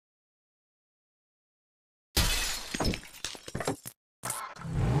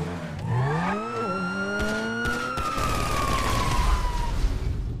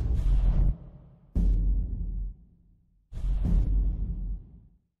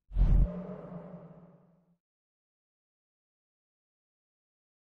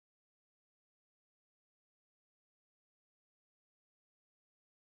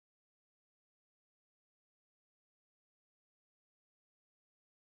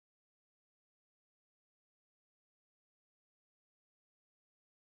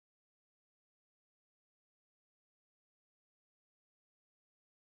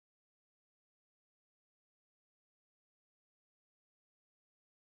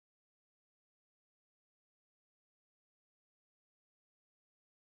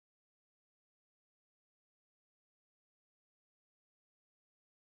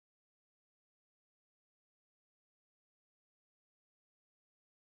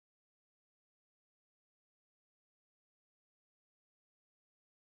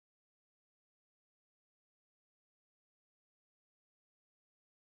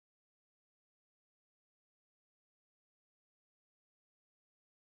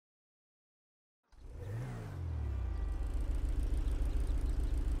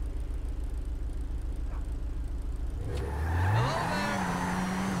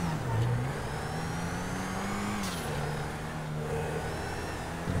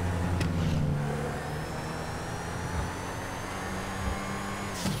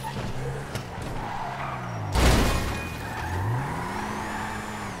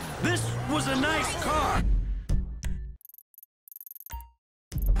was a nice car.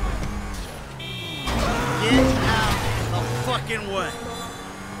 Get out the fucking way.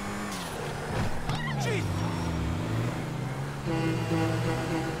 Jeez.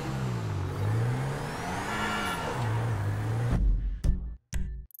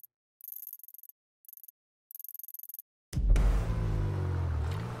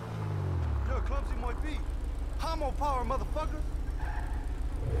 You're clumsy might be. Homo power, motherfucker.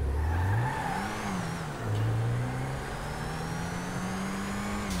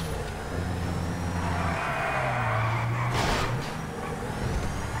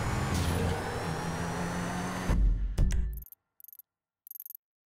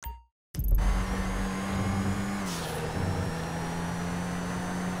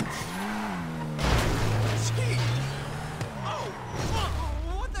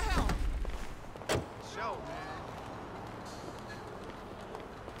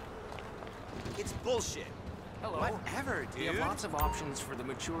 It's bullshit. Hello. Whatever, dude. We have lots of options for the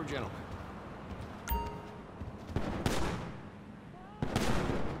mature gentleman.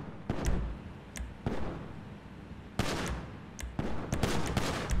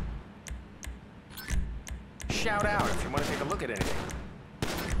 Shout out if you want to take a look at anything.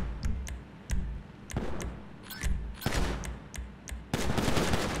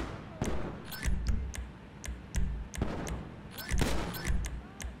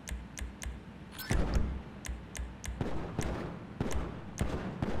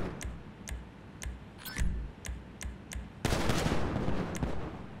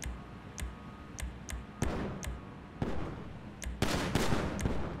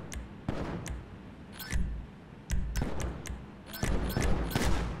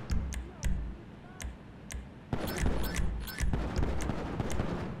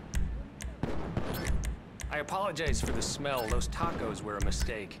 I apologize for the smell. Those tacos were a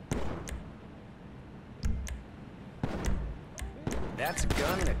mistake. That's a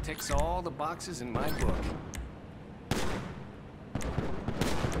gun that ticks all the boxes in my book.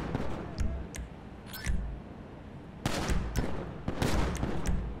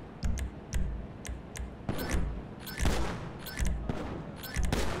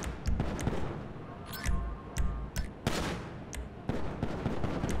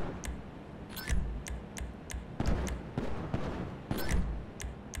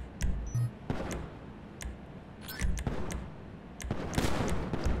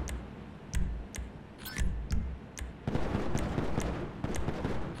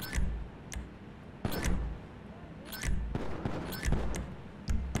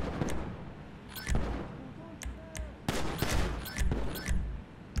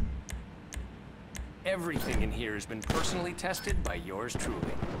 Everything in here has been personally tested by yours truly.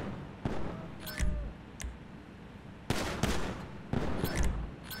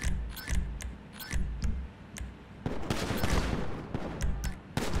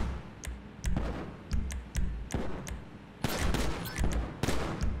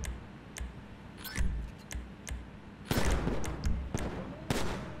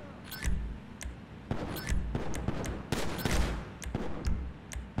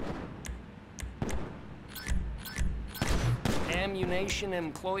 Ammunition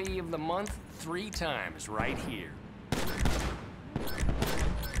Employee of the Month 3 times right here.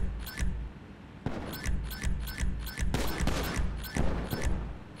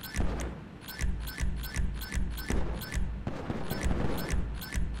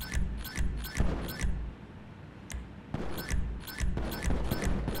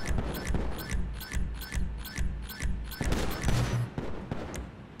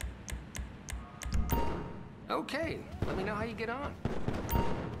 Okay, let me know how you get on.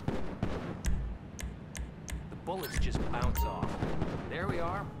 The bullets just bounce off. There we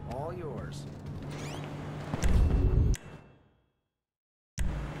are, all yours.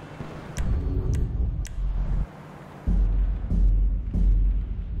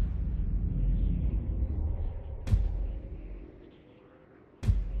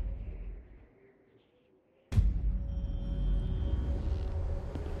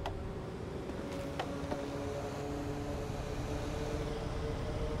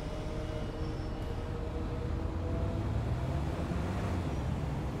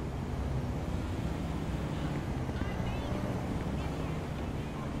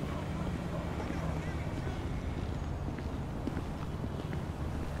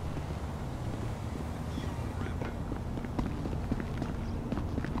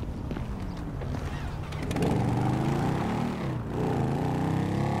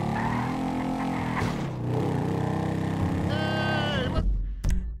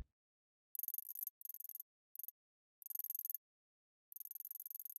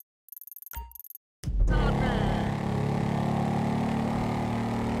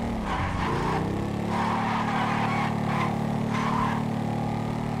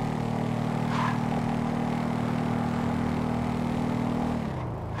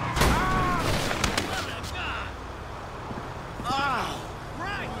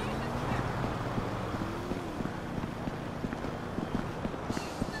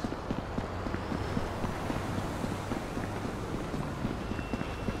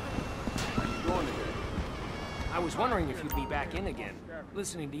 was wondering if you'd be back in again.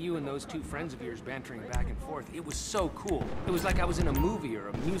 Listening to you and those two friends of yours bantering back and forth, it was so cool. It was like I was in a movie or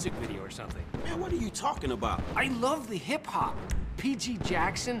a music video or something. Man, what are you talking about? I love the hip-hop. P.G.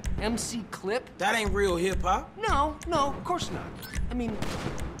 Jackson, MC Clip. That ain't real hip-hop. No, of course not. I mean,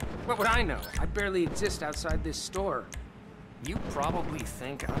 what would I know? I barely exist outside this store. You probably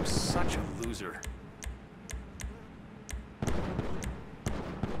think I'm such a loser.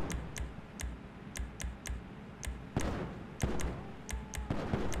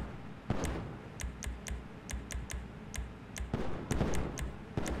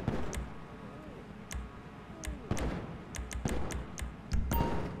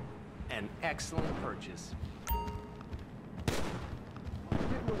 An excellent purchase.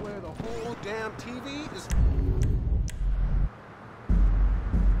 Getting away the whole damn TV is...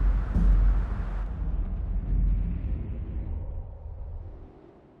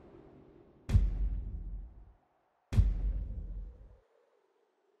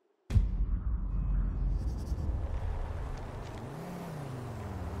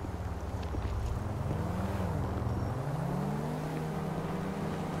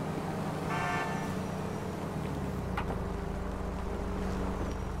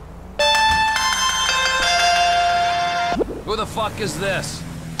 Who the fuck is this?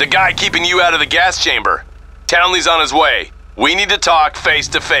 The guy keeping you out of the gas chamber. Townley's on his way. We need to talk face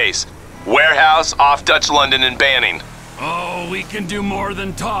to face. Warehouse off Dutch London and Banning. Oh, we can do more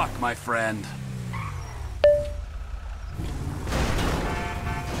than talk, my friend.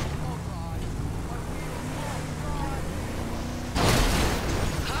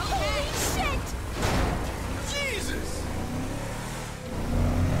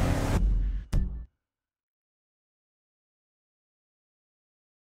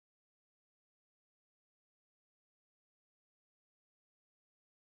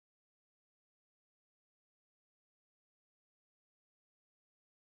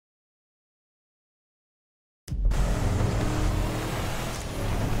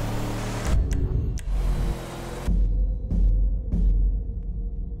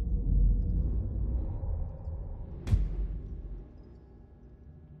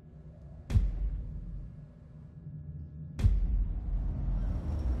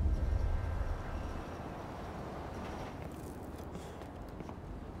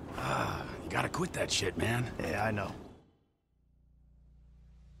 You gotta quit that shit, man. Yeah, I know.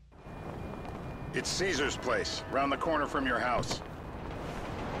 It's Caesar's place, round the corner from your house.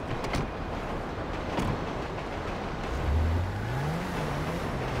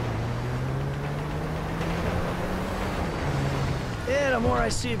 Yeah, the more I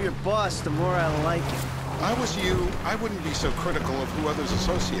see of your boss, the more I like him. If I was you, I wouldn't be so critical of who others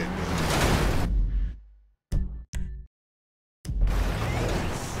associate with.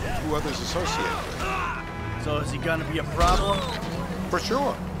 Who others associate with. So is he gonna be a problem? For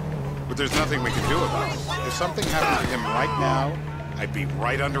sure. But there's nothing we can do about it. If something happened to him right now, I'd be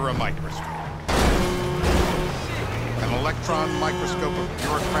right under a microscope. An electron microscope of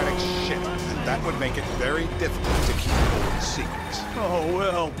bureaucratic shit, and that would make it very difficult to keep old secrets. Oh,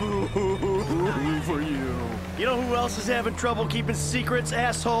 well, boo for you. You know who else is having trouble keeping secrets,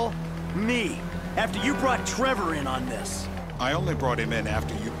 asshole? Me. After you brought Trevor in on this. I only brought him in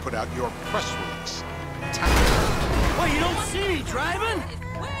after you put out your press release. Wait, you don't see me driving?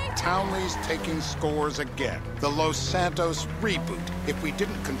 Townley's taking scores again. The Los Santos reboot. If we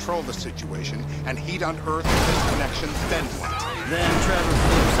didn't control the situation and he'd unearthed this connection, then what? Then Trevor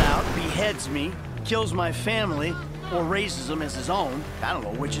flips out, beheads me, kills my family, or raises them as his own. I don't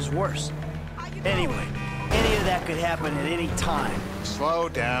know which is worse. Anyway, any of that could happen at any time. Slow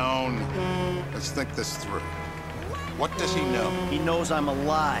down. Let's think this through. What does he know? He knows I'm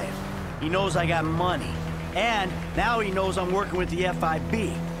alive. He knows I got money. And now he knows I'm working with the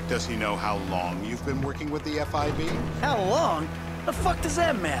FIB. Does he know how long you've been working with the FIB? How long? The fuck does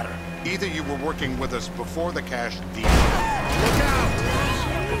that matter? Either you were working with us before the Cash Depot. Look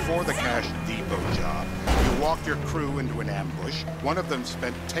out! Before the Cash Depot job, you walked your crew into an ambush. One of them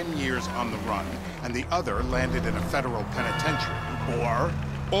spent 10 years on the run, and the other landed in a federal penitentiary.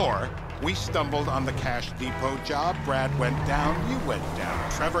 Or we stumbled on the Cash Depot job, Brad went down, you went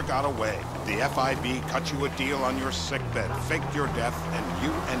down, Trevor got away. The FIB cut you a deal on your sickbed, faked your death, and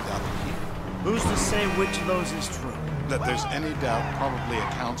you end up here. Who's to say which of those is true? That there's any doubt probably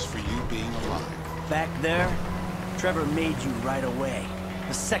accounts for you being alive. Back there, Trevor made you right away.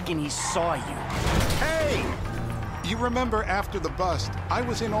 The second he saw you. Hey! You remember after the bust, I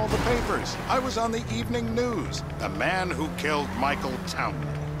was in all the papers. I was on the evening news. The man who killed Michael Townley.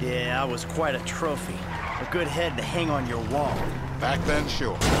 Yeah, I was quite a trophy. A good head to hang on your wall. Back then,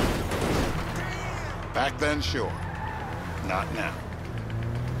 sure. Back then, sure. Not now.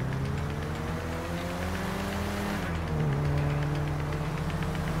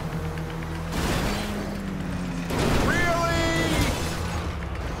 Really?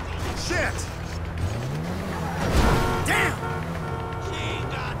 Shit! Damn!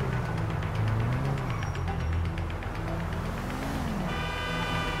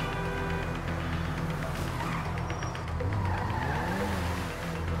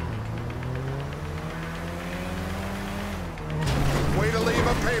 Way to leave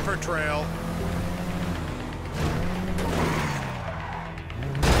a paper trail.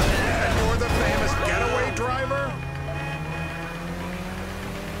 And you're the famous getaway driver?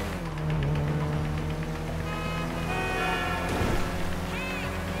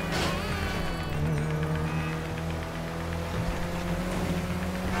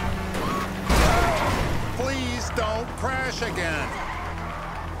 Please don't crash again.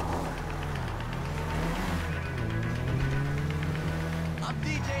 I'm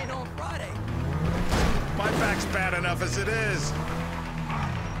DJing on Friday. My back's bad enough as it is.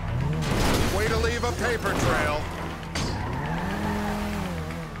 Way to leave a paper trail.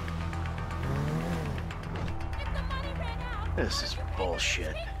 This is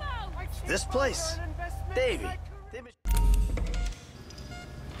bullshit. This place? Davey.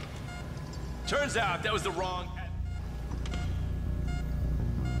 Turns out that was the wrong...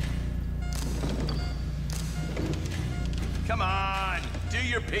 Come on, do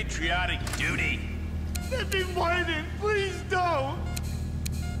your patriotic duty. Let me wind it, please don't!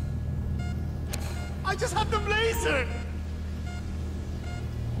 I just have the laser!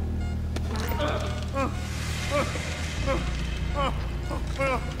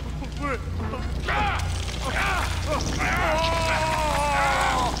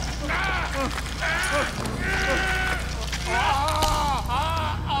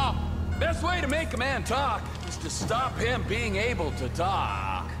 Best way to make a man talk is to stop him being able to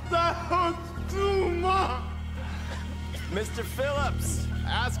talk. That hurts too much! Mr. Phillips,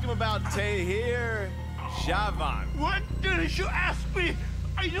 ask him about Tahir Javan. What did you ask me?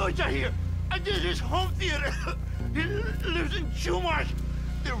 I know Tahir. I did his home theater. He lives in Chumash.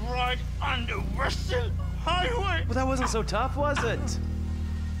 They're right on the Western Highway. Well, that wasn't so tough, was it?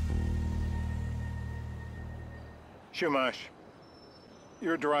 Shumash,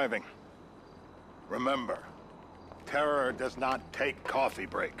 you're driving. Remember, terror does not take coffee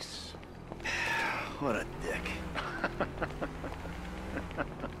breaks. What a dick.